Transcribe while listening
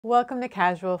Welcome to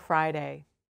Casual Friday.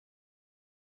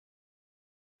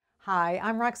 Hi,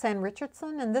 I'm Roxanne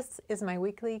Richardson, and this is my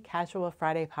weekly Casual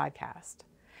Friday podcast.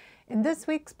 In this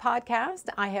week's podcast,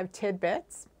 I have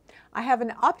tidbits. I have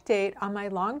an update on my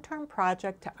long-term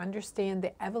project to understand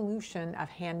the evolution of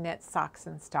hand-knit socks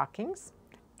and stockings,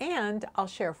 and I'll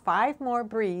share 5 more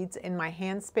breeds in my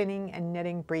hand spinning and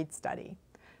knitting breed study.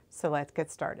 So let's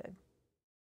get started.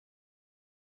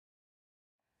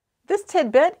 This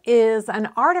tidbit is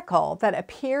an article that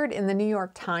appeared in the New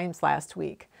York Times last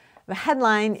week. The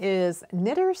headline is,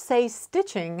 "Knitters Say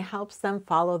Stitching Helps Them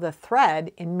Follow the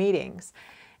Thread in Meetings."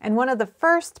 And one of the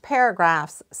first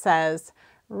paragraphs says,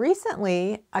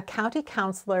 "Recently, a county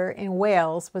councillor in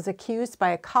Wales was accused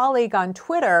by a colleague on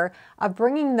Twitter of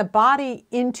bringing the body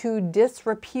into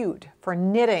disrepute for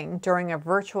knitting during a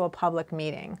virtual public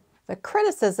meeting. The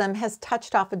criticism has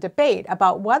touched off a debate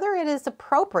about whether it is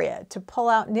appropriate to pull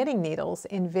out knitting needles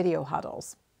in video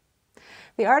huddles."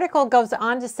 The article goes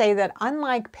on to say that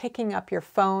unlike picking up your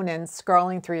phone and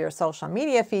scrolling through your social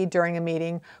media feed during a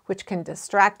meeting, which can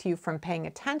distract you from paying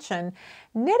attention,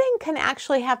 knitting can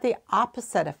actually have the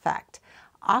opposite effect.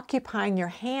 Occupying your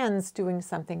hands doing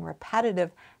something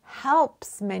repetitive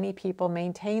helps many people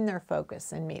maintain their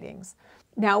focus in meetings.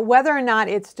 Now, whether or not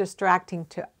it's distracting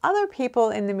to other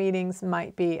people in the meetings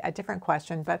might be a different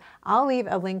question, but I'll leave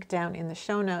a link down in the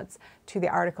show notes to the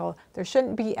article. There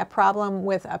shouldn't be a problem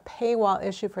with a paywall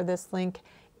issue for this link,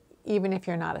 even if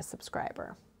you're not a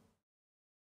subscriber.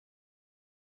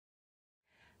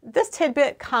 This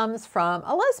tidbit comes from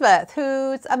Elizabeth,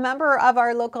 who's a member of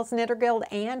our Locals Knitter Guild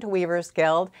and Weavers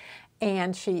Guild,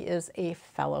 and she is a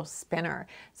fellow spinner.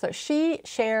 So she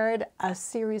shared a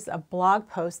series of blog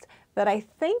posts that I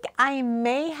think I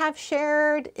may have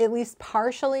shared at least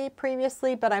partially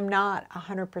previously, but I'm not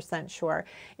 100% sure.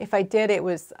 If I did, it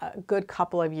was a good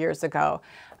couple of years ago.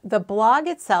 The blog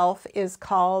itself is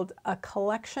called A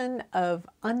Collection of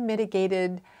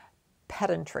Unmitigated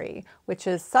Pedantry, which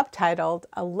is subtitled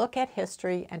A Look at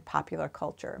History and Popular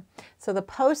Culture. So the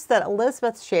post that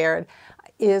Elizabeth shared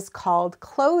is called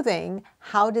Clothing,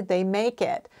 How Did They Make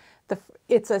It?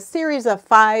 It's a series of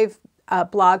 5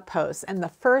 blog posts, and the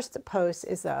first post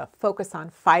is a focus on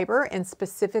fiber, and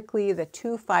specifically the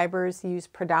 2 fibers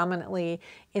used predominantly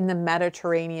in the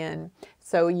Mediterranean,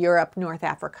 so Europe, North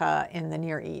Africa, and the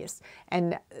Near East.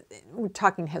 And we're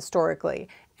talking historically.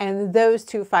 And those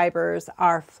 2 fibers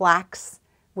are flax,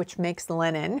 which makes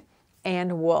linen,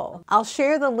 and wool. I'll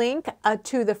share the link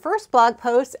to the first blog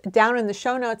post down in the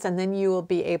show notes, and then you will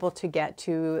be able to get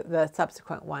to the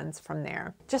subsequent ones from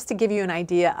there. Just to give you an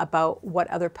idea about what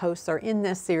other posts are in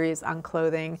this series on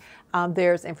clothing,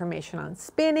 there's information on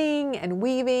spinning and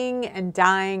weaving and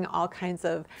dyeing, all kinds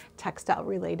of textile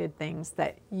related things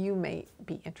that you may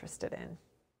be interested in.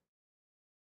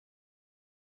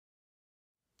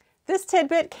 This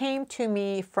tidbit came to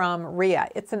me from Rhea.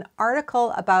 It's an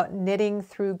article about knitting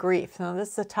through grief. Now,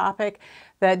 this is a topic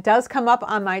that does come up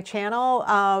on my channel.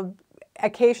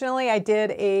 Occasionally, I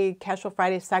did a Casual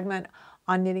Friday segment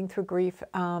on knitting through grief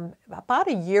about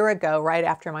a year ago, right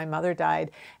after my mother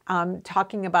died,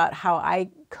 talking about how I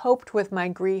coped with my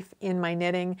grief in my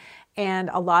knitting, and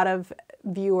a lot of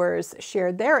viewers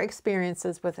shared their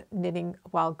experiences with knitting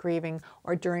while grieving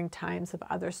or during times of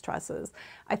other stresses.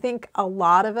 I think a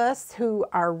lot of us who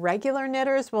are regular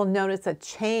knitters will notice a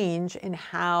change in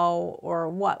how or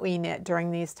what we knit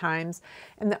during these times.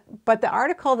 But the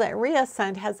article that Rhea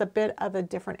sent has a bit of a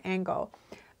different angle.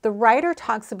 The writer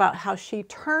talks about how she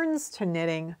turns to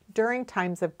knitting during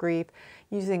times of grief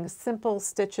using simple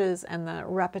stitches and the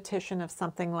repetition of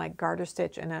something like garter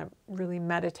stitch in a really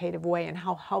meditative way, and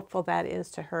how helpful that is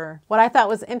to her. What I thought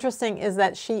was interesting is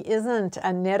that she isn't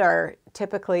a knitter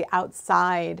typically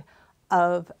outside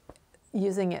of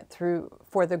using it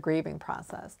for the grieving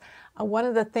process. One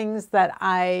of the things that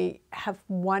I have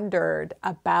wondered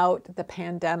about the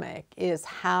pandemic is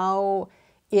how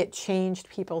it changed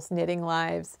people's knitting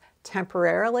lives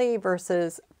temporarily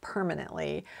versus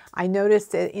permanently. I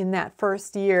noticed it in that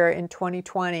first year in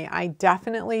 2020, I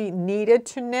definitely needed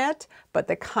to knit, but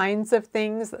the kinds of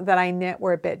things that I knit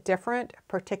were a bit different,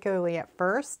 particularly at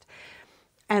first.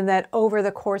 And that over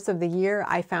the course of the year,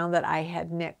 I found that I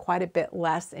had knit quite a bit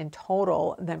less in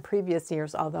total than previous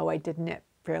years, although I did knit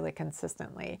fairly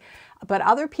consistently. But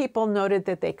other people noted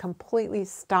that they completely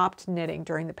stopped knitting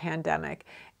during the pandemic.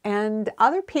 And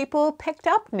other people picked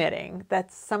up knitting.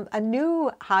 That's a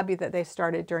new hobby that they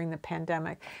started during the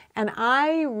pandemic. And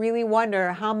I really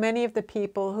wonder how many of the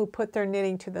people who put their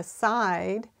knitting to the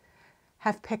side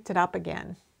have picked it up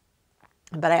again.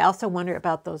 But I also wonder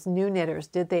about those new knitters.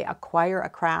 Did they acquire a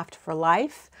craft for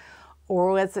life?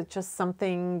 Or was it just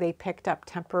something they picked up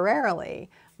temporarily,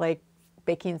 like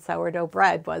baking sourdough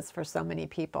bread was for so many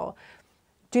people?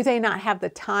 Do they not have the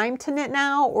time to knit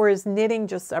now, or is knitting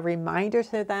just a reminder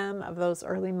to them of those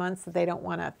early months that they don't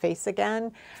want to face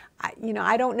again?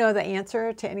 I don't know the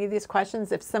answer to any of these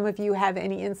questions. If some of you have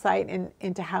any insight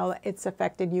into how it's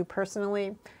affected you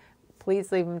personally,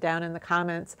 please leave them down in the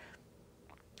comments.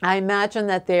 I imagine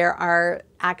that there are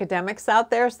academics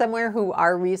out there somewhere who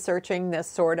are researching this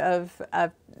sort of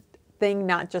thing,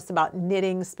 not just about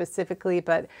knitting specifically,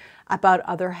 but about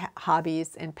other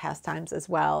hobbies and pastimes as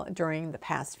well during the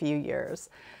past few years.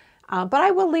 But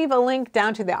I will leave a link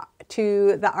down to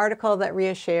the article that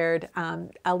Rhea shared.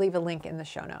 I'll leave a link in the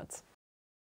show notes.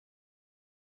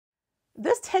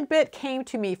 This tidbit came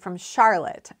to me from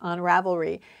Charlotte on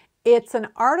Ravelry. It's an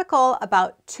article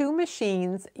about 2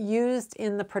 machines used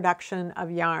in the production of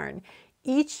yarn.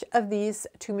 Each of these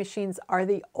 2 machines are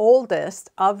the oldest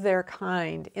of their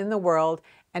kind in the world,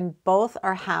 and both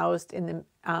are housed in the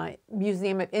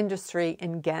Museum of Industry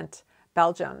in Ghent,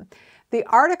 Belgium. The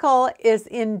article is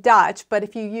in Dutch, but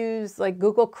if you use like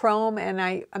Google Chrome, and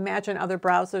I imagine other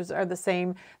browsers are the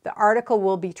same, the article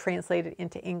will be translated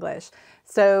into English.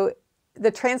 So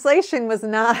the translation was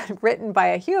not written by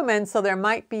a human, so there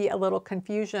might be a little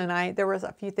confusion. There was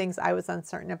a few things I was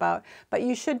uncertain about, but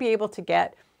you should be able to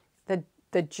get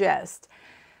the gist.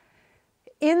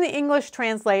 In the English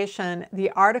translation, the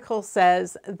article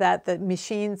says that the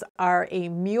machines are a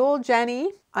mule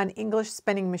jenny, an English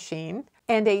spinning machine,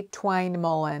 and a twine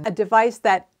mullen, a device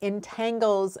that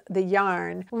entangles the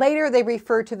yarn. Later, they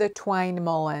refer to the twine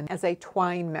mullen as a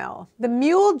twine mill. The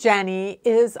mule jenny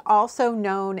is also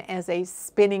known as a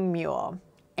spinning mule.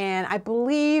 And I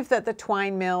believe that the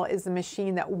twine mill is a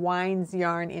machine that winds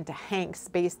yarn into hanks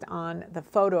based on the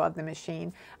photo of the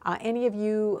machine. Any of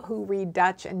you who read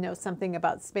Dutch and know something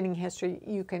about spinning history,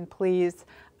 you can please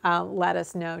let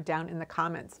us know down in the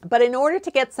comments. But in order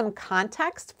to get some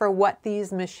context for what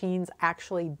these machines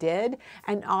actually did,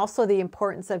 and also the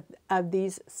importance of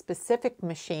these specific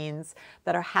machines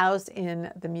that are housed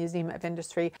in the Museum of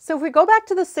Industry. So if we go back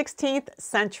to the 16th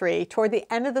century, toward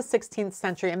the end of the 16th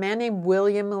century, a man named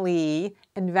William Lee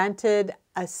invented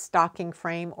a stocking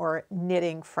frame or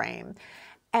knitting frame.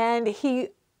 And he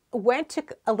went to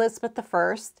Elizabeth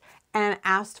I and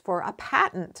asked for a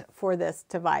patent for this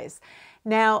device.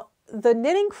 Now, the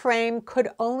knitting frame could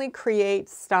only create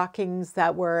stockings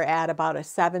that were at about a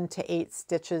 7 to 8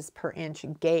 stitches per inch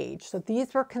gauge. So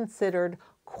these were considered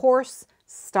coarse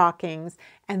stockings,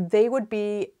 and they would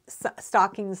be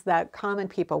stockings that common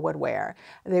people would wear.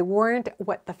 They weren't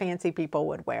what the fancy people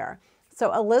would wear.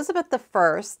 So Elizabeth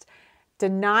I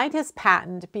denied his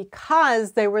patent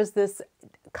because there was this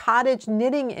cottage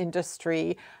knitting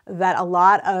industry that a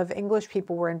lot of English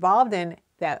people were involved in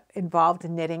that involved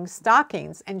knitting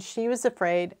stockings. And she was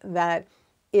afraid that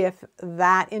if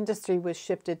that industry was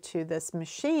shifted to this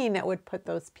machine, it would put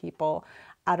those people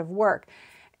out of work.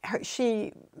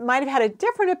 She might have had a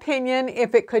different opinion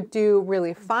if it could do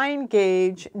really fine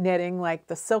gauge knitting like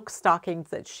the silk stockings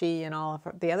that she and all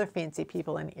of the other fancy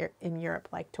people in Europe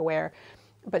like to wear.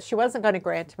 But she wasn't going to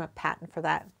grant him a patent for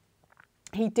that.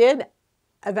 He did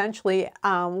eventually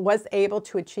was able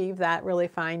to achieve that really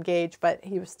fine gauge, but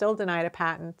he was still denied a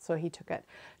patent, so he took it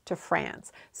to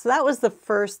France. So that was the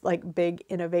first like big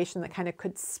innovation that kind of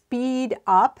could speed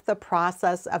up the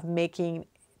process of making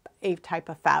a type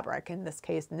of fabric, in this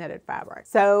case knitted fabric.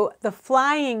 So the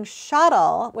flying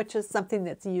shuttle, which is something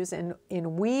that's used in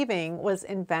weaving, was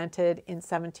invented in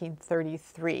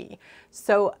 1733.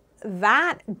 So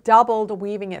that doubled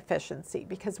weaving efficiency,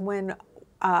 because when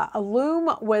a loom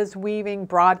was weaving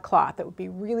broadcloth that would be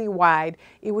really wide,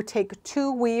 it would take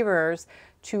 2 weavers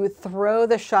to throw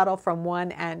the shuttle from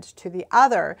one end to the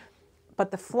other.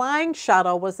 But the flying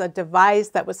shuttle was a device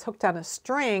that was hooked on a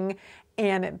string,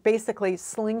 and it basically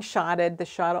slingshotted the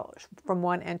shuttle from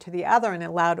one end to the other and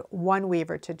allowed one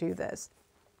weaver to do this.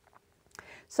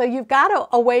 So you've got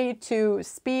a way to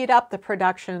speed up the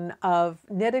production of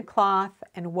knitted cloth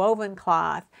and woven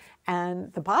cloth,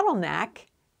 and the bottleneck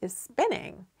is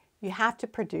spinning. You have to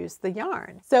produce the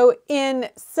yarn. So in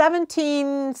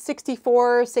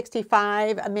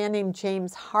 1764-65, a man named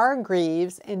James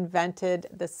Hargreaves invented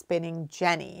the spinning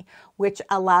jenny, which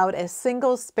allowed a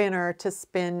single spinner to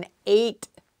spin 8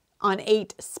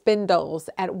 spindles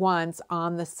at once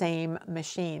on the same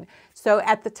machine. So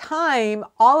at the time,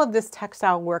 all of this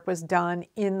textile work was done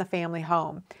in the family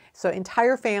home. So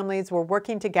entire families were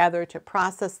working together to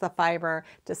process the fiber,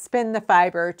 to spin the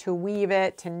fiber, to weave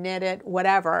it, to knit it,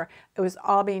 whatever. It was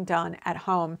all being done at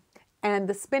home. And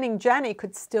the spinning jenny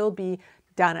could still be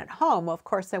done at home. Well, of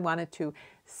course, they wanted to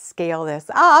scale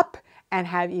this up and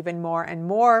have even more and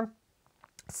more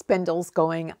spindles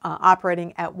going,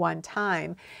 operating at one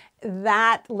time.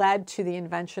 That led to the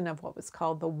invention of what was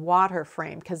called the water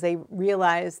frame, because they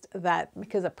realized that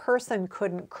because a person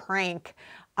couldn't crank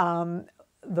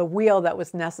the wheel that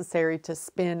was necessary to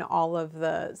spin all of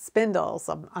the spindles,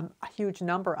 a huge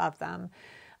number of them.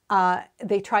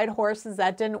 They tried horses,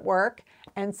 that didn't work,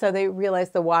 and so they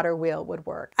realized the water wheel would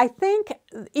work. I think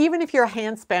even if you're a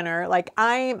hand spinner, like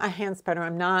I'm a hand spinner,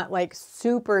 I'm not like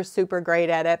super great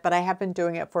at it, but I have been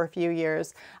doing it for a few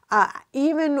years.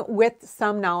 Even with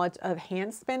some knowledge of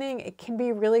hand spinning, it can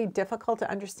be really difficult to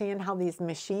understand how these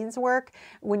machines work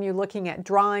when you're looking at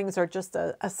drawings or just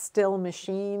a still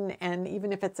machine, and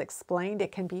even if it's explained,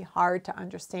 it can be hard to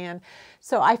understand.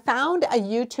 So I found a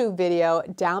YouTube video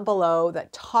down below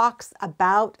that talks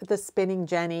about the spinning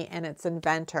jenny and its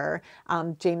inventor,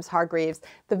 James Hargreaves.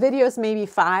 The video is maybe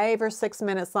 5 or 6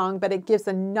 minutes long, but it gives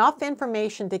enough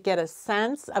information to get a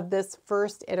sense of this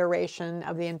first iteration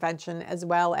of the invention, as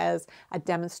well as a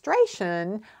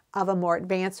demonstration of a more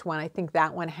advanced one. I think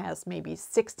that one has maybe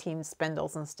 16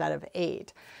 spindles instead of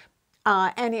 8.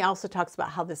 And he also talks about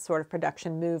how this sort of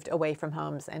production moved away from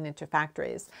homes and into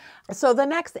factories. So the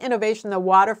next innovation, the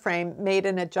water frame, made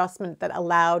an adjustment that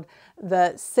allowed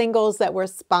the singles that were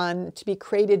spun to be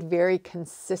created very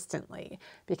consistently.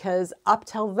 Because up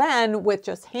till then, with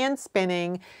just hand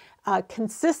spinning,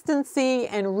 consistency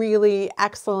and really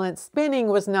excellent spinning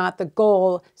was not the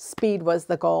goal, speed was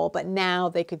the goal, but now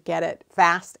they could get it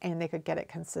fast and they could get it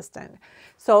consistent.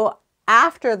 So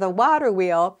after the water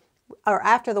wheel, or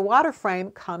after the water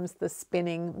frame, comes the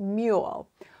spinning mule,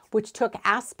 which took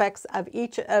aspects of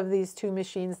each of these two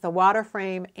machines, the water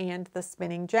frame and the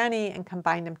spinning jenny, and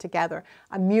combined them together.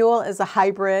 A mule is a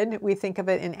hybrid. We think of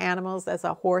it in animals as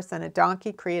a horse and a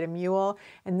donkey create a mule.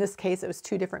 In this case, it was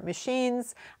two different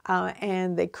machines,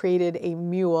 and they created a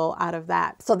mule out of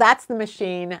that. So that's the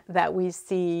machine that we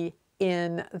see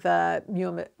in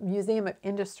the Museum of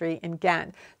Industry in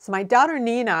Ghent. So my daughter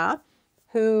Nina,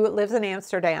 who lives in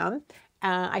Amsterdam,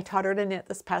 I taught her to knit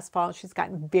this past fall. She's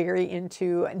gotten very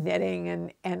into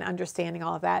knitting and understanding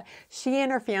all of that. She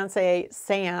and her fiance,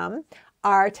 Sam,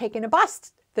 are taking a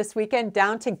bus this weekend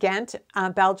down to Ghent,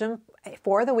 Belgium,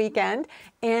 for the weekend.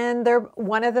 And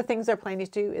one of the things they're planning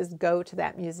to do is go to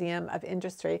that Museum of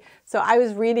Industry. So I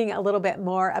was reading a little bit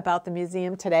more about the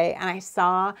museum today, and I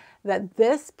saw that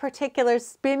this particular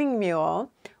spinning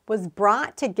mule was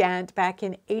brought to Ghent back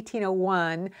in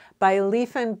 1801 by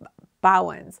Lieven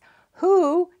Bouwens,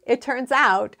 who, it turns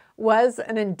out, was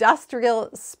an industrial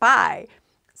spy.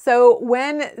 So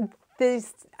when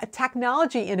these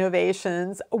technology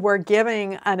innovations were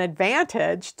giving an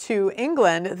advantage to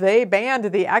England, they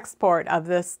banned the export of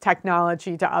this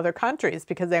technology to other countries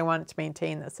because they wanted to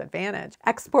maintain this advantage.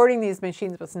 Exporting these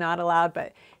machines was not allowed,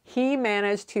 but he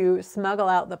managed to smuggle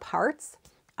out the parts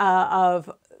of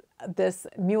this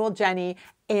mule jenny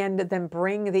and then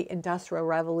bring the Industrial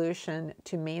Revolution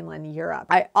to mainland Europe.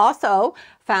 I also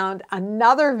found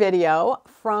another video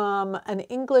from an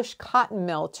English cotton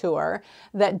mill tour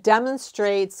that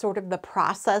demonstrates sort of the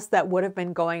process that would have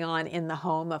been going on in the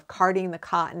home of carding the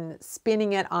cotton,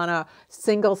 spinning it on a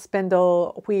single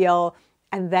spindle wheel,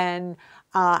 and then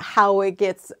how it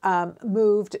gets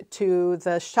moved to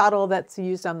the shuttle that's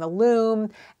used on the loom,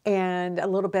 and a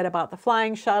little bit about the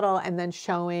flying shuttle, and then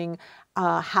showing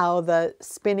how the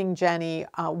spinning jenny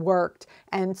worked.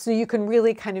 And so you can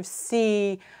really kind of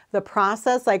see the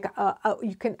process. Like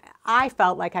I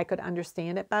felt like I could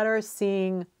understand it better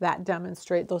seeing that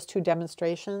those two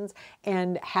demonstrations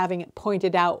and having it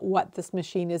pointed out what this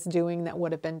machine is doing that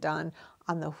would have been done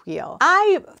on the wheel.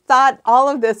 I thought all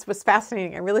of this was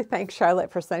fascinating. I really thank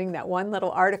Charlotte for sending that one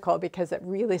little article because it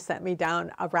really sent me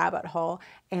down a rabbit hole.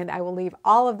 And I will leave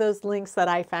all of those links that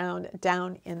I found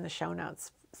down in the show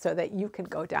notes so that you can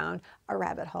go down a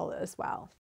rabbit hole as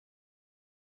well.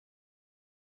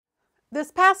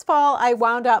 This past fall, I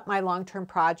wound up my long-term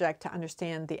project to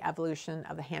understand the evolution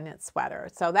of the hand-knit sweater.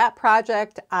 So that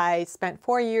project, I spent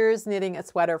 4 years knitting a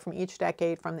sweater from each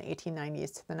decade from the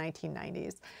 1890s to the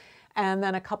 1990s. And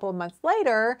then a couple of months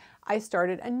later, I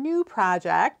started a new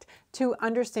project to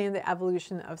understand the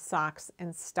evolution of socks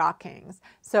and stockings.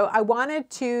 So I wanted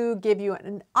to give you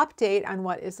an update on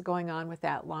what is going on with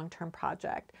that long-term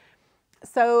project.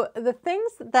 So the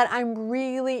things that I'm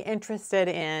really interested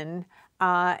in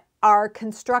are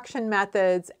construction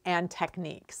methods and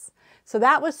techniques. So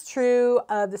that was true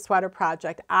of the sweater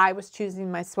project. I was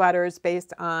choosing my sweaters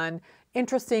based on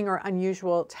interesting or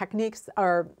unusual techniques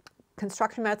or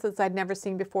construction methods I'd never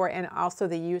seen before, and also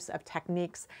the use of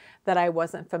techniques that I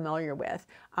wasn't familiar with.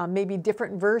 Maybe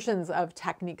different versions of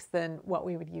techniques than what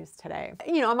we would use today.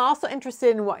 You know, I'm also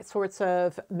interested in what sorts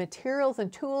of materials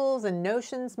and tools and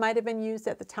notions might have been used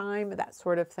at the time, that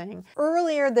sort of thing.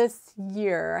 Earlier this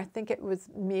year, I think it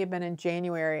may have been in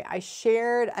January, I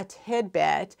shared a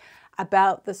tidbit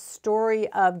about the story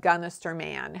of Gunnister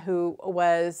Man, who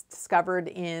was discovered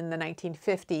in the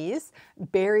 1950s,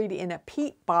 buried in a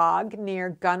peat bog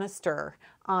near Gunnister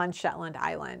on Shetland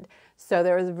Island. So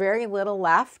there was very little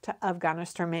left of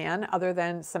Gunnister Man other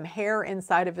than some hair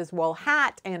inside of his wool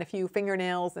hat and a few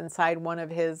fingernails inside one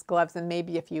of his gloves and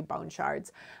maybe a few bone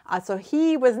shards. So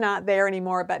he was not there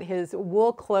anymore, but his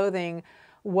wool clothing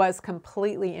was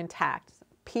completely intact.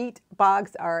 Peat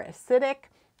bogs are acidic,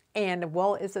 and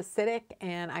wool is acidic,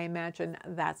 and I imagine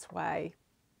that's why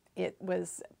it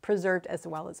was preserved as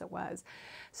well as it was.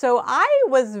 So I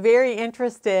was very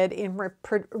interested in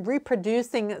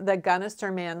reproducing the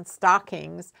Gunnister Man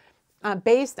stockings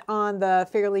based on the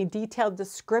fairly detailed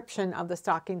description of the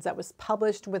stockings that was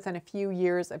published within a few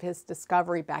years of his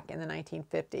discovery back in the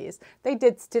 1950s. They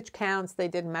did stitch counts, they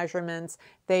did measurements,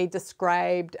 they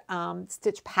described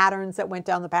stitch patterns that went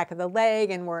down the back of the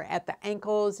leg and were at the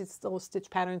ankles. It's those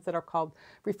stitch patterns that are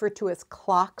referred to as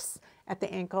clocks at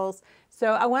the ankles.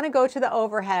 So I want to go to the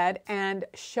overhead and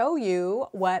show you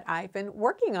what I've been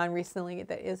working on recently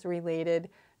that is related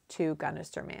to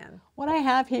Gunnister Man. What I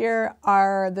have here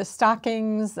are the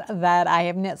stockings that I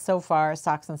have knit so far,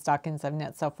 socks and stockings I've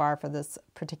knit so far for this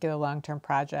particular long-term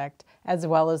project, as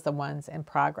well as the ones in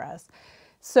progress.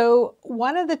 So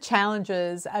one of the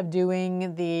challenges of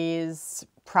doing these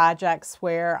projects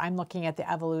where I'm looking at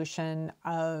the evolution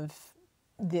of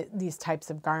these types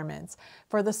of garments.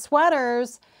 For the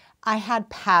sweaters, I had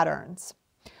patterns,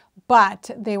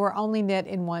 but they were only knit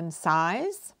in one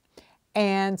size.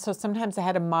 And so sometimes I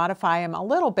had to modify them a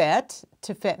little bit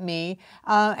to fit me,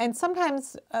 and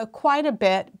sometimes quite a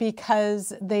bit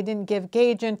because they didn't give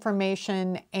gauge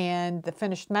information and the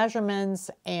finished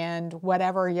measurements and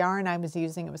whatever yarn I was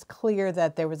using, it was clear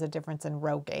that there was a difference in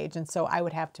row gauge. And so I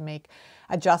would have to make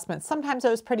adjustments. Sometimes it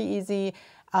was pretty easy.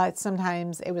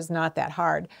 Sometimes it was not that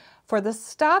hard. For the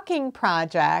stocking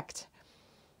project,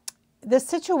 the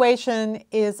situation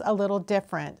is a little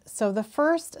different. So the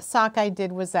first sock I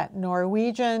did was that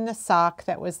Norwegian sock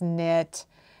that was knit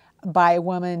by a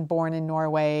woman born in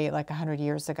Norway like 100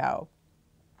 years ago.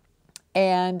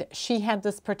 And she had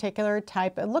this particular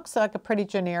type, it looks like a pretty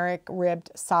generic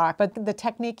ribbed sock, but the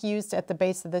technique used at the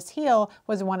base of this heel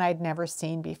was one I'd never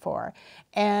seen before.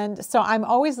 And so I'm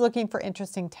always looking for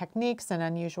interesting techniques and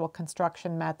unusual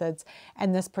construction methods.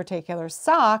 And this particular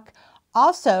sock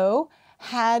also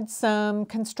had some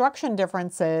construction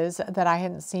differences that I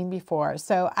hadn't seen before.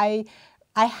 So I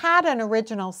had an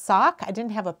original sock. I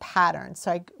didn't have a pattern, so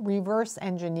I reverse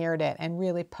engineered it and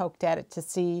really poked at it to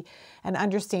see and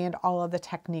understand all of the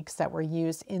techniques that were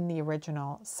used in the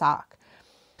original sock.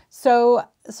 So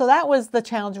that was the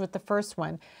challenge with the first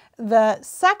one. The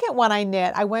second one I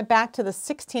knit, I went back to the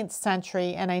 16th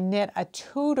century and I knit a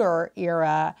Tudor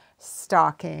era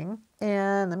stocking.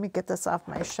 And let me get this off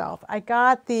my shelf. I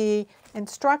got the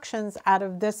instructions out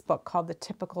of this book called The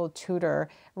Typical Tudor,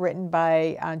 written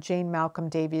by Jane Malcolm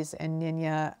Davies and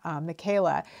Nina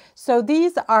Michaela. So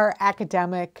these are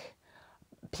academic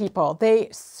people. They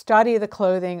study the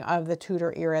clothing of the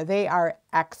Tudor era. They are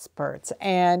experts.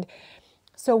 And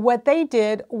so what they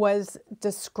did was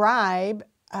describe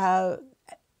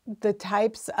the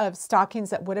types of stockings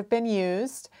that would have been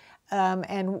used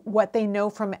and what they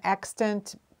know from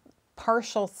extant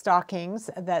partial stockings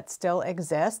that still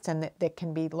exist and that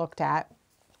can be looked at.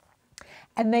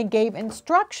 And they gave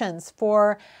instructions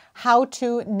for how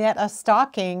to knit a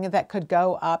stocking that could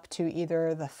go up to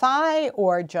either the thigh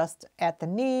or just at the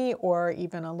knee or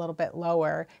even a little bit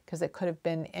lower, because it could have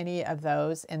been any of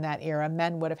those in that era.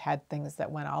 Men would have had things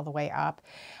that went all the way up.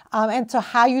 And so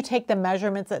how you take the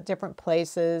measurements at different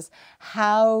places,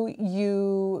 how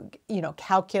you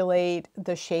calculate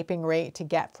the shaping rate to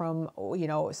get from,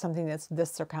 something that's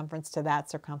this circumference to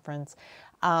that circumference.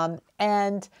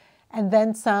 And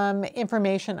then some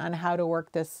information on how to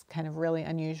work this kind of really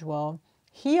unusual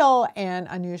heel and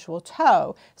unusual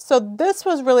toe. So this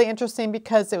was really interesting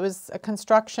because it was a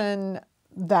construction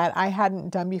that I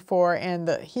hadn't done before and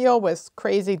the heel was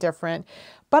crazy different.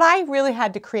 But I really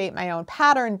had to create my own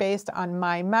pattern based on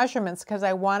my measurements because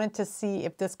I wanted to see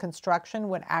if this construction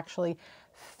would actually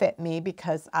fit me,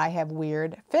 because I have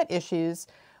weird fit issues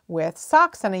with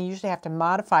socks and I usually have to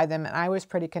modify them, and I was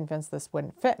pretty convinced this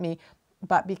wouldn't fit me.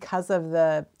 But because of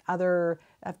the other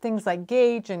things like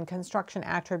gauge and construction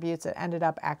attributes, it ended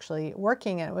up actually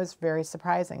working, and it was very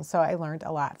surprising. So I learned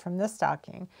a lot from this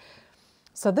stocking.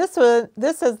 So this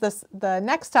is the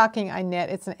next stocking I knit.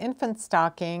 It's an infant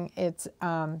stocking. It's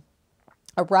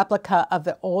a replica of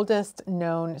the oldest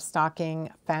known stocking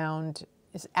found,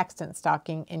 is extant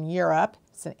stocking in Europe.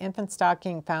 It's an infant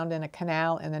stocking found in a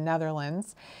canal in the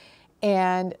Netherlands.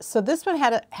 And so this one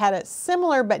had a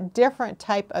similar but different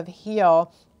type of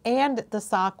heel, and the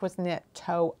sock was knit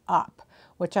toe up,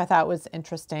 which I thought was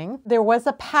interesting. There was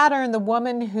a pattern. The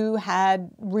woman who had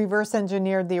reverse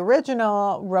engineered the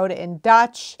original wrote it in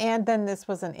Dutch, and then this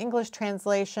was an English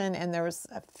translation, and there was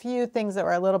a few things that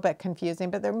were a little bit confusing,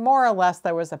 but there more or less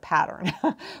there was a pattern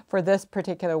for this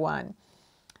particular one.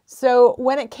 So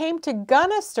when it came to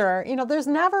Gunnister, you know, there's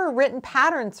never written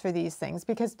patterns for these things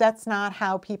because that's not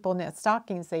how people knit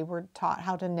stockings. They were taught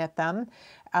how to knit them,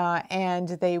 and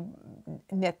they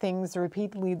knit things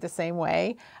repeatedly the same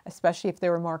way, especially if they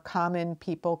were more common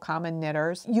people, common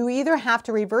knitters. You either have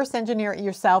to reverse engineer it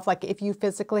yourself, like if you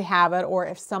physically have it, or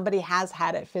if somebody has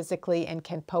had it physically and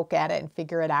can poke at it and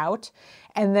figure it out,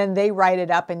 and then they write it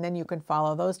up and then you can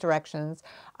follow those directions.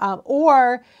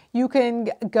 Or you can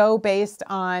go based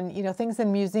on, you know, things in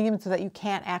museums so that you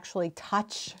can't actually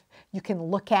touch. You can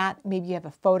look at, maybe you have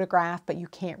a photograph, but you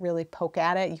can't really poke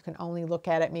at it. You can only look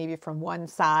at it maybe from one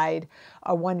side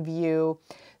or one view.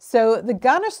 So the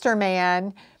Gunnister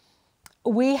man,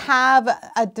 we have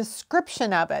a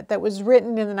description of it that was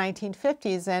written in the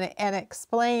 1950s, and it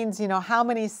explains, you know, how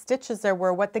many stitches there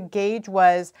were, what the gauge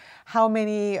was, how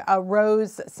many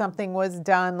rows something was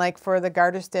done, like for the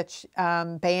garter stitch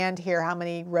band here, how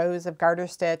many rows of garter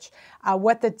stitch,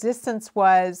 what the distance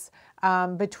was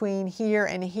between here,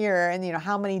 and you know,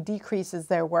 how many decreases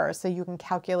there were, so you can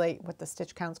calculate what the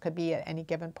stitch counts could be at any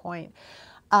given point.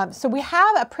 So we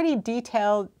have a pretty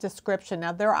detailed description.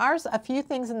 Now there are a few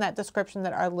things in that description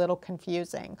that are a little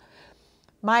confusing.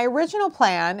 My original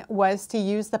plan was to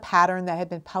use the pattern that had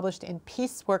been published in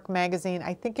Piecework magazine.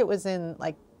 I think it was in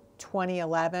like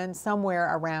 2011,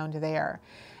 somewhere around there.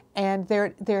 And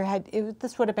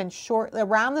this would have been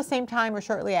around the same time or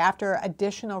shortly after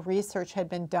additional research had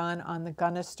been done on the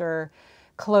Gunnister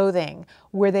clothing,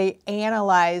 where they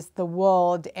analyzed the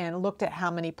wool and looked at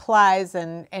how many plies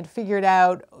and figured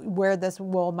out where this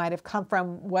wool might have come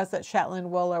from. Was it Shetland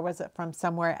wool or was it from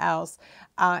somewhere else?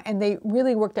 And they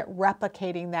really worked at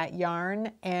replicating that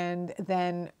yarn and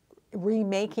then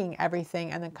remaking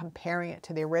everything and then comparing it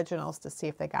to the originals to see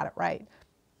if they got it right.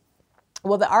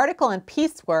 Well, the article in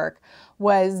Piecework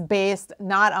was based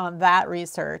not on that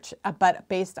research, but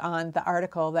based on the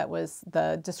article that was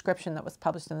the description that was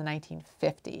published in the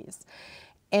 1950s.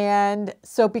 And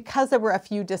so because there were a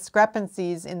few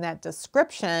discrepancies in that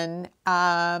description,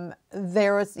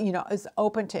 there was, you know, is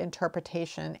open to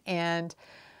interpretation. And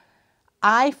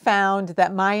I found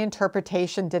that my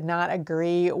interpretation did not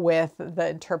agree with the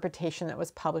interpretation that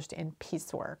was published in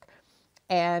Piecework.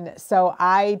 And so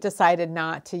I decided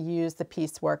not to use the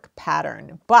Piecework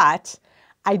pattern, but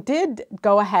I did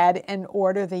go ahead and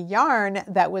order the yarn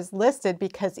that was listed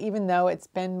because even though it's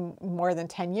been more than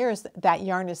 10 years, that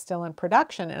yarn is still in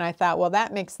production. And I thought, well,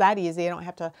 that makes that easy. I don't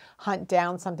have to hunt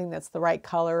down something that's the right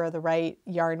color or the right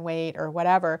yarn weight or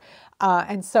whatever.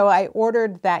 And so I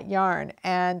ordered that yarn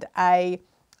and I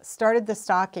started the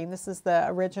stocking. This is the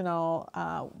original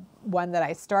one that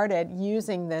I started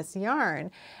using this yarn.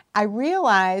 I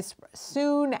realized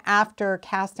soon after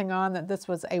casting on that this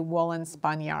was a woolen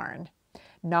spun yarn,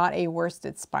 not a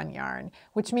worsted spun yarn,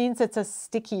 which means it's a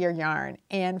stickier yarn.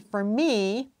 And for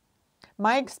me,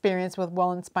 my experience with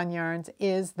woolen spun yarns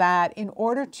is that in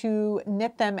order to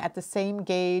knit them at the same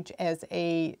gauge as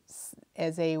a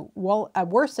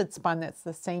worsted spun that's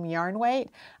the same yarn weight,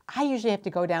 I usually have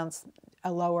to go down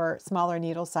smaller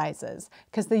needle sizes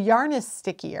because the yarn is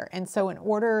stickier. And so in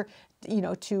order, you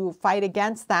know, to fight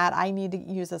against that, I need to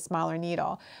use a smaller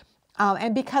needle.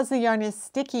 And because the yarn is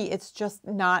sticky, it's just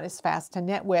not as fast to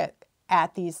knit with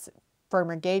at these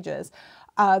firmer gauges.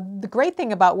 The great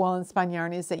thing about woolen spun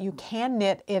yarn is that you can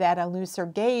knit it at a looser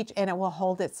gauge and it will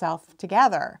hold itself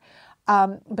together.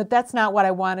 But that's not what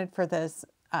I wanted for this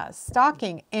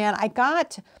stocking. And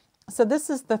so this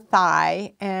is the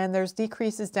thigh, and there's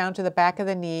decreases down to the back of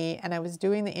the knee, and I was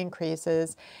doing the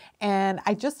increases, and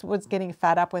I just was getting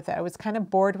fed up with it. I was kind of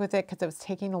bored with it because it was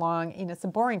taking long. You know, it's a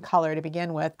boring color to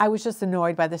begin with. I was just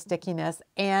annoyed by the stickiness,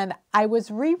 and I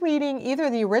was rereading either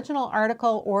the original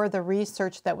article or the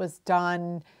research that was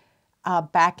done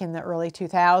back in the early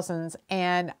 2000s,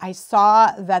 and I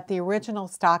saw that the original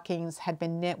stockings had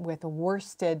been knit with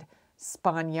worsted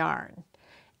spun yarn.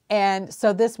 And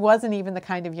so this wasn't even the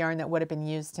kind of yarn that would have been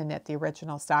used to knit the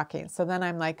original stockings. So then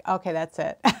I'm like, okay, that's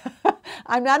it.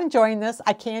 I'm not enjoying this.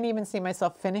 I can't even see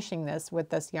myself finishing this with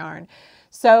this yarn.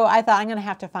 So I thought I'm going to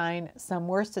have to find some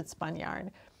worsted spun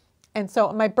yarn. And so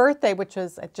on my birthday, which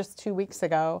was just 2 weeks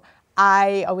ago,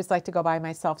 I always like to go buy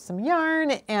myself some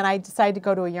yarn, and I decided to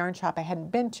go to a yarn shop I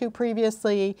hadn't been to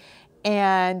previously.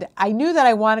 And I knew that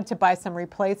I wanted to buy some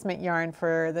replacement yarn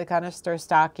for the Gunnister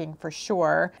stocking for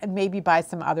sure, and maybe buy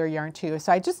some other yarn too.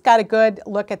 So I just got a good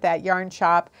look at that yarn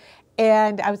shop,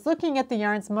 and I was looking at the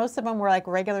yarns. Most of them were like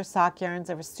regular sock yarns.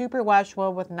 They were superwash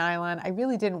wool with nylon. I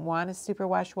really didn't want a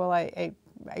superwash wool.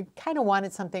 I kind of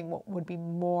wanted something that would be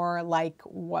more like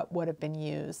what would have been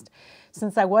used.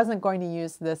 Since I wasn't going to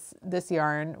use this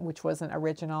yarn, which wasn't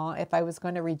original, if I was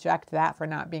going to reject that for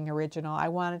not being original, I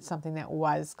wanted something that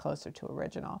was closer to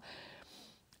original.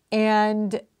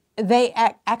 And they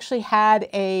actually had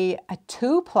a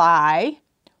 2-ply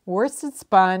worsted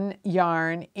spun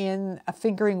yarn in a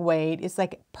fingering weight. It's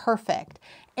like perfect.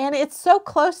 And it's so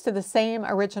close to the same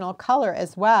original color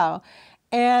as well.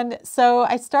 And so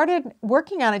I started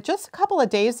working on it just a couple of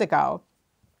days ago.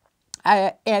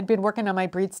 I had been working on my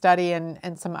breed study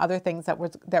and some other things that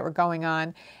were going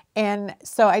on. And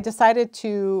so I decided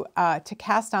to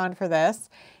cast on for this.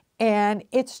 And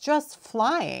it's just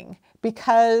flying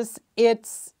because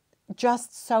it's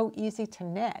just so easy to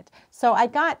knit. So I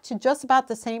got to just about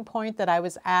the same point that I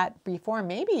was at before,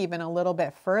 maybe even a little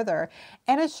bit further.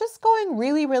 And it's just going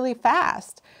really, really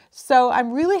fast. So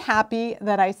I'm really happy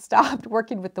that I stopped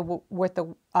working with the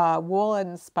wool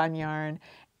and spun yarn,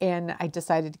 and I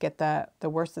decided to get the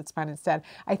worsted spun instead.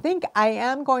 I think I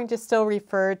am going to still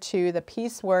refer to the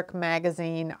Piecework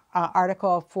magazine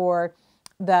article for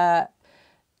the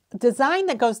design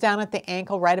that goes down at the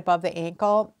ankle, right above the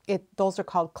ankle. Those are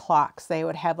called clocks. They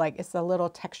would have like, it's a little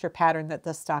texture pattern that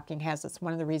the stocking has. It's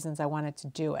one of the reasons I wanted to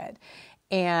do it.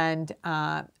 And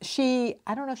I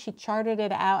don't know if she charted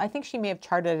it out. I think she may have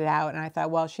charted it out, and I thought,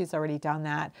 well, she's already done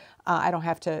that. I don't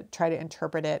have to try to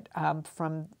interpret it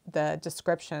from the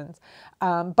descriptions.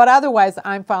 But otherwise,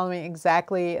 I'm following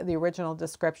exactly the original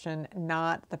description,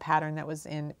 not the pattern that was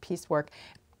in Piecework.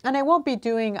 And I won't be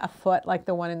doing a foot like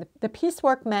the one in the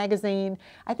Piecework magazine.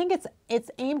 I think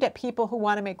it's aimed at people who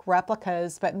want to make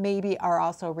replicas, but maybe are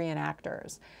also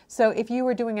reenactors. So if you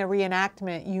were doing a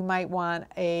reenactment, you might want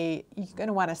you're going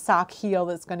to want a sock heel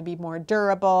that's going to be more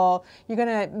durable. You're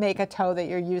going to make a toe that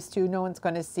you're used to. No one's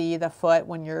going to see the foot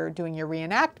when you're doing your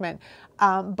reenactment.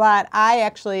 But I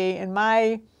actually,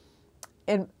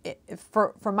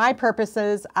 for my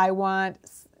purposes, I want,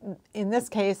 in this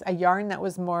case, a yarn that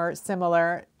was more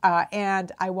similar,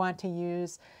 and I want to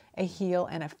use a heel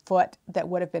and a foot that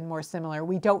would have been more similar.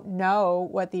 We don't know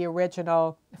what the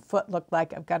original foot looked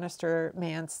like of Gunnister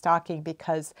man's stocking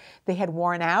because they had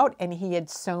worn out and he had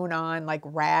sewn on like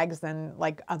rags and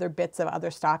like other bits of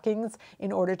other stockings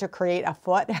in order to create a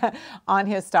foot on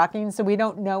his stocking. So we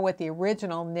don't know what the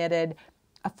original knitted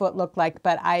a foot looked like,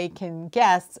 but I can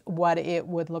guess what it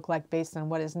would look like based on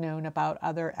what is known about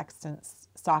other extant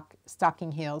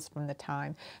stocking heels from the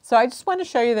time. So I just want to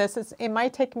show you this. It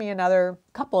might take me another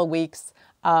couple of weeks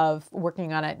of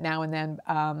working on it now and then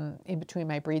in between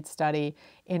my breed study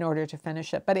in order to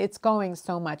finish it. But it's going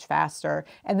so much faster.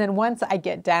 And then once I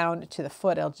get down to the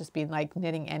foot, it'll just be like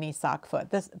knitting any sock foot.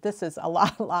 This is a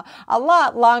lot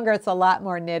longer. It's a lot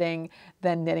more knitting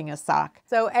than knitting a sock.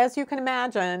 So as you can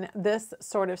imagine, this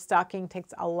sort of stocking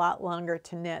takes a lot longer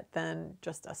to knit than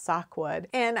just a sock would.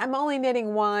 And I'm only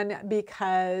knitting one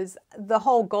because the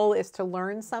whole goal is to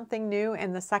learn something new,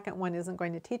 and the second one isn't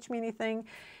going to teach me anything.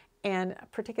 And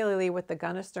particularly with the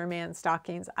Gunnister man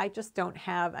stockings, I just don't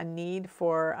have a need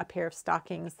for a pair of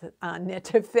stockings knit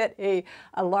to fit a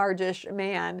largish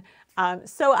man.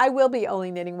 So I will be only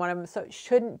knitting one of them, so it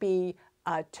shouldn't be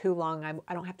too long.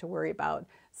 I don't have to worry about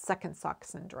second sock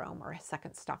syndrome or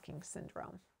second stocking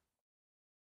syndrome.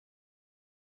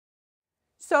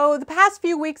 So the past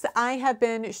few weeks, I have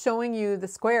been showing you the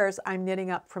squares I'm knitting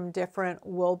up from different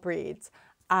wool breeds.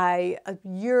 A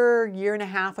year and a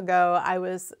half ago, I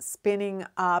was spinning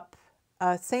up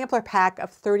a sampler pack of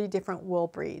 30 different wool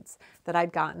breeds that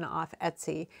I'd gotten off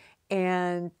Etsy.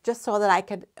 And just so that I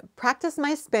could practice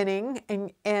my spinning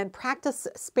and practice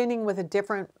spinning with a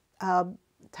different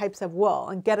types of wool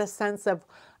and get a sense of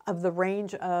the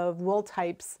range of wool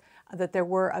types that there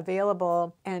were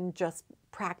available, and just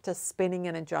practice spinning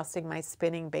and adjusting my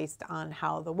spinning based on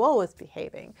how the wool was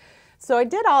behaving. So I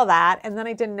did all that, and then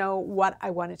I didn't know what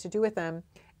I wanted to do with them.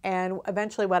 And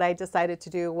eventually what I decided to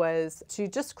do was to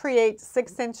just create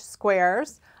 6-inch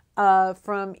squares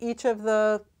from each of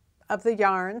the of the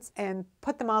yarns and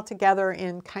put them all together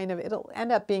in kind of, it'll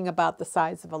end up being about the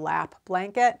size of a lap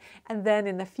blanket. And then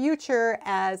in the future,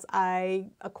 as I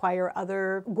acquire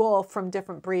other wool from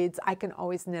different breeds, I can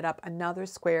always knit up another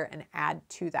square and add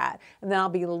to that. And then I'll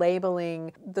be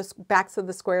labeling the backs of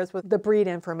the squares with the breed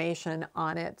information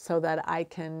on it so that I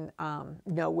can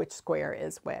know which square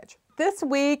is which. This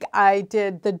week I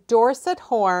did the Dorset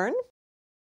horn,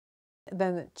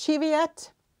 then the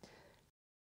Cheviot,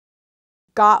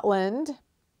 Gotland,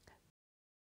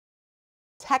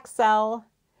 Texel,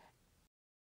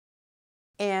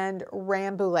 and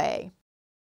Rambouillet.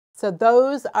 So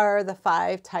those are the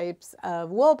 5 types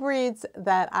of wool breeds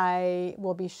that I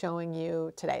will be showing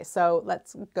you today. So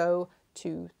let's go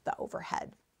to the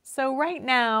overhead. So right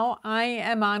now I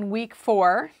am on week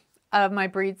 4 of my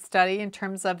breed study in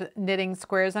terms of knitting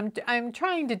squares. I'm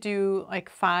trying to do like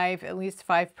 5, at least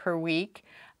 5 per week.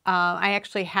 I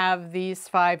actually have these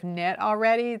 5 knit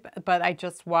already, but I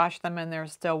just washed them and they're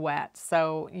still wet.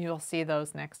 So you'll see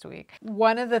those next week.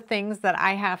 One of the things that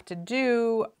I have to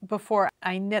do before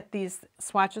I knit these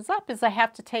swatches up is I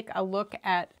have to take a look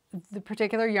at the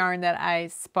particular yarn that I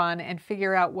spun and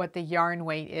figure out what the yarn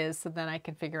weight is, so then I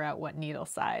can figure out what needle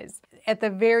size. At the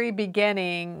very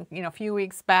beginning, you know, a few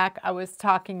weeks back, I was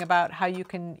talking about how you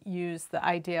can use the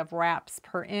idea of wraps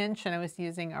per inch, and I was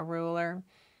using a ruler.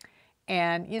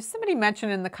 And you know, somebody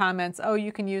mentioned in the comments, oh,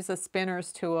 you can use a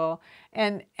spinner's tool.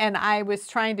 And I was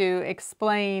trying to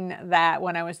explain that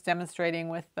when I was demonstrating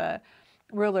with the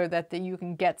ruler, that you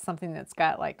can get something that's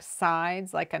got like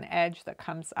sides, like an edge that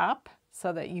comes up,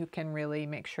 so that you can really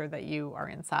make sure that you are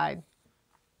inside.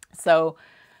 So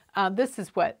this is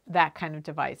what that kind of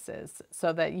device is,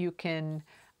 so that you can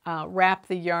wrap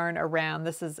the yarn around.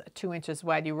 This is 2 inches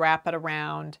wide. You wrap it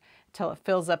around till it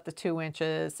fills up the 2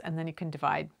 inches, and then you can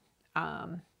divide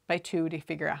by 2 to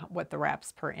figure out what the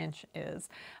wraps per inch is.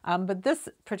 But this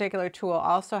particular tool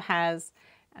also has,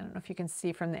 I don't know if you can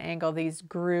see from the angle, these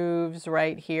grooves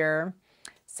right here.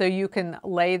 So you can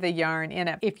lay the yarn in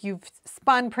it. If you've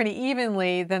spun pretty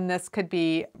evenly, then this could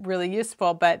be really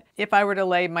useful. But if I were to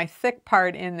lay my thick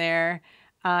part in there,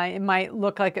 it might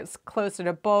look like it's closer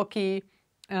to bulky.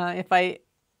 If I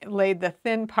laid the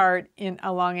thin part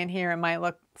along in here, it might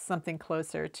look something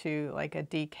closer to like a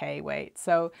DK weight.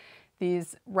 So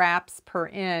these wraps per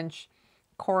inch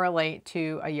correlate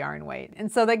to a yarn weight. And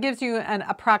so that gives you an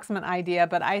approximate idea,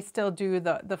 but I still do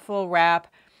the full wrap,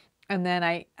 and then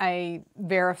I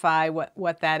verify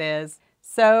what that is.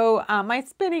 So my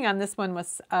spinning on this one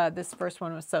was, this first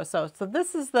one was so-so. So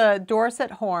this is the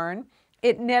Dorset horn.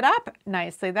 It knit up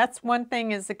nicely. That's one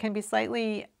thing, is it can be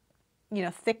slightly, you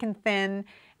know, thick and thin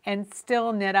and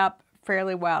still knit up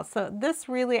fairly well. So this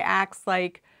really acts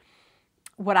like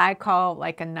what I call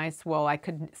like a nice wool. I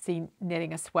could see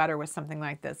knitting a sweater with something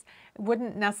like this. It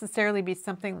wouldn't necessarily be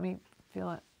something, let me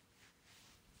feel it.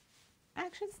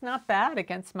 Actually, it's not bad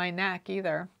against my neck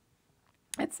either.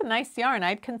 It's a nice yarn.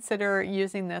 I'd consider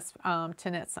using this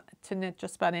to knit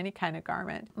just about any kind of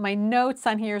garment. My notes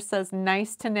on here says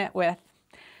nice to knit with.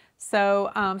 So,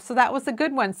 so that was a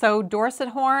good one. So Dorset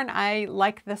horn, I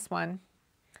like this one.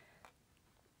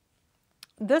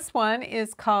 This one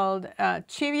is called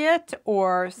Cheviot,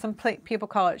 or some people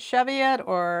call it Cheviot,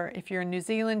 or if you're in New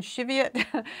Zealand, Cheviot.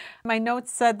 My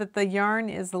notes said that the yarn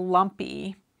is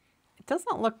lumpy. It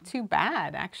doesn't look too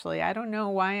bad, actually. I don't know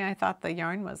why I thought the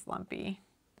yarn was lumpy.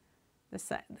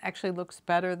 This actually looks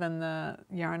better than the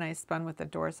yarn I spun with the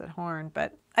Dorset horn.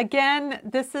 But again,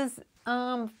 this is,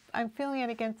 I'm feeling it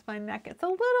against my neck. It's a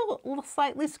little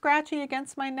slightly scratchy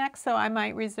against my neck, so I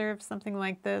might reserve something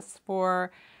like this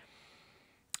for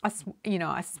a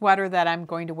sweater that I'm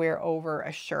going to wear over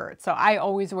a shirt. So I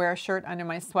always wear a shirt under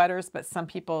my sweaters, but some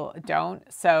people don't.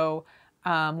 So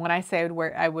when I say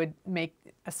I would make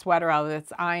a sweater out of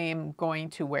this, I am going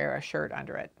to wear a shirt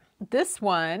under it. This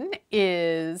one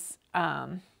is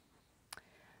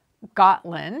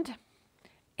Gotland,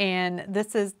 and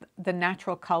this is the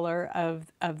natural color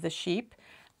of the sheep.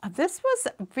 This was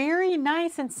very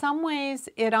nice. In some ways,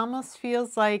 it almost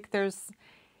feels like it's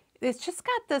just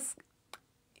got this.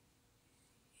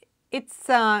 It's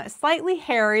slightly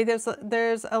hairy.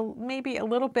 There's maybe a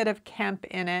little bit of kemp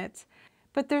in it,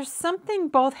 but there's something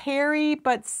both hairy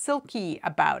but silky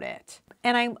about it.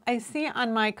 And I see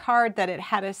on my card that it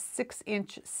had a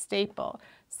 6-inch staple.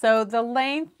 So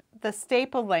the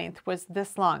staple length was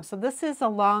this long. So this is a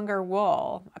longer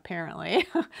wool, apparently,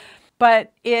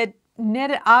 but it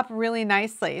knit it up really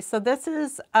nicely. So this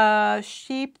is a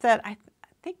sheep that I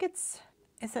think it's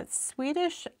is it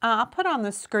Swedish? I'll put on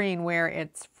the screen where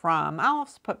it's from. I'll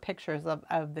also put pictures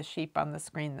of the sheep on the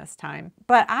screen this time.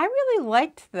 But I really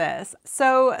liked this.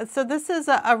 So this is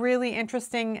a really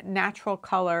interesting natural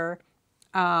color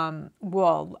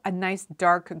wool, a nice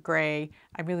dark gray.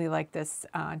 I really like this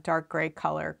dark gray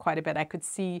color quite a bit. I could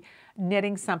see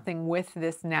knitting something with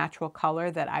this natural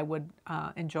color that I would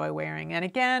enjoy wearing. And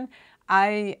again,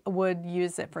 I would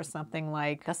use it for something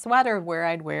like a sweater where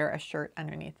I'd wear a shirt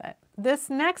underneath it. This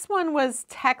next one was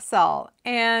Texel,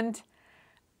 and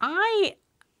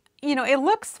it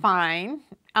looks fine.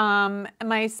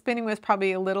 My spinning was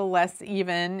probably a little less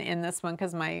even in this one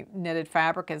because my knitted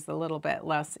fabric is a little bit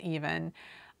less even.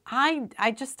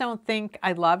 I just don't think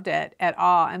I loved it at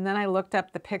all. And then I looked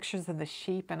up the pictures of the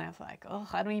sheep and I was like, oh,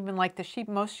 I don't even like the sheep.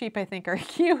 Most sheep I think are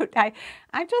cute.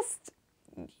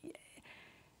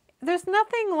 There's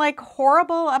nothing like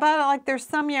horrible about it. Like there's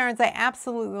some yarns I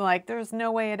absolutely like. There's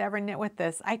no way I'd ever knit with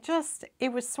this.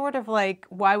 It was sort of like,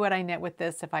 why would I knit with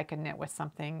this if I could knit with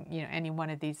something, any one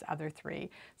of these other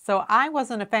three? So I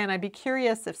wasn't a fan. I'd be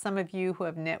curious if some of you who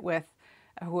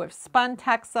have spun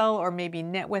Texel or maybe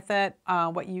knit with it,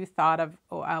 what you thought of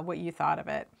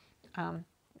it.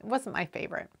 It wasn't my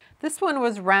favorite. This one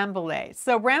was Rambouillet.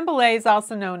 So Rambouillet is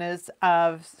also known as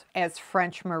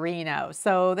French Merino.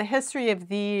 So the history of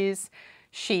these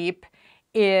sheep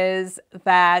is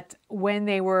that when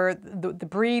the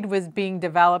breed was being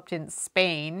developed in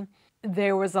Spain,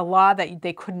 there was a law that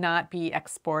they could not be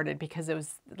exported because it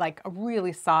was like a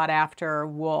really sought after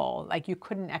wool. Like you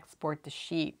couldn't export the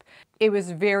sheep. It was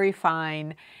very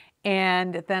fine.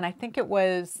 And then I think it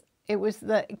was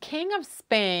the King of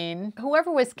Spain,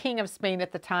 whoever was King of Spain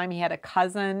at the time, he had a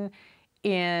cousin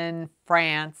in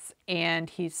France and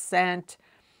he sent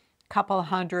a couple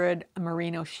hundred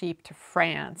merino sheep to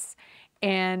France.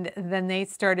 And then they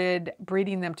started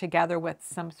breeding them together with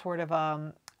some sort of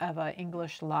a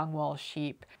English long wool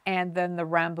sheep. And then the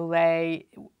Rambouillet,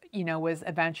 was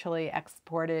eventually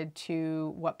exported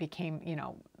to what became,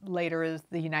 later is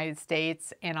the United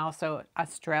States and also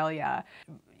Australia.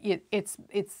 It's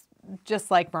just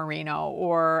like merino,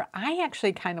 or I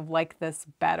actually kind of like this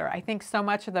better. I think so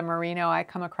much of the merino I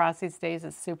come across these days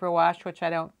is superwash, which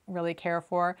I don't really care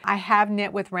for. I have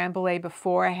knit with Rambouillet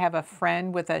before. I have a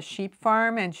friend with a sheep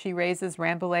farm and she raises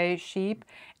Rambouillet sheep,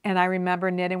 and I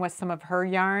remember knitting with some of her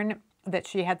yarn that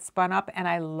she had spun up and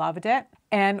I loved it.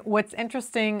 And what's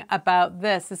interesting about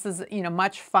this is,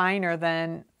 much finer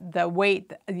than the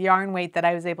yarn weight that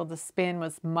I was able to spin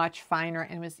was much finer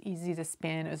and it was easy to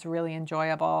spin. It was really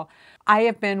enjoyable. I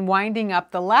have been winding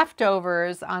up the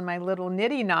leftovers on my little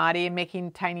nitty knotty and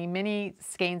making tiny mini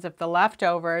skeins of the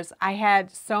leftovers. I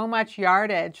had so much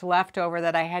yardage left over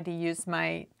that I had to use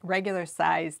my regular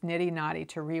size nitty knotty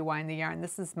to rewind the yarn.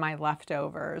 This is my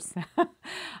leftovers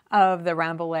of the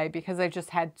Rambouillet because I just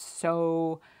had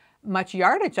so much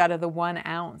yardage out of the 1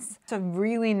 ounce. It's a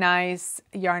really nice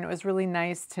yarn. It was really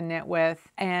nice to knit with.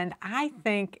 And I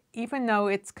think even though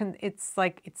it's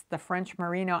the French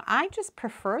merino, I just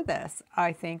prefer this,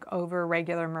 I think, over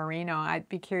regular merino. I'd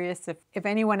be curious if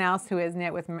anyone else who has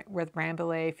knit with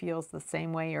Rambouillet feels the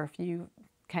same way, or if you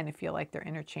kind of feel like they're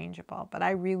interchangeable. But I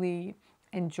really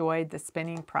enjoyed the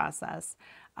spinning process.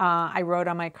 I wrote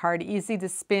on my card, easy to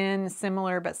spin,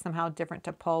 similar but somehow different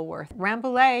to Polworth.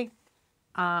 Rambouillet,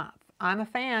 I'm a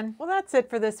fan. Well, that's it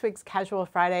for this week's Casual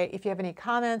Friday. If you have any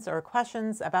comments or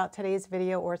questions about today's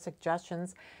video or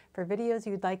suggestions for videos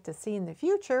you'd like to see in the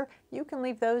future, you can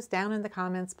leave those down in the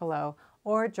comments below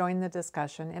or join the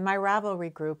discussion in my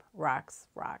Ravelry group, Rox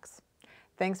Rocks.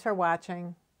 Thanks for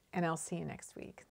watching, and I'll see you next week.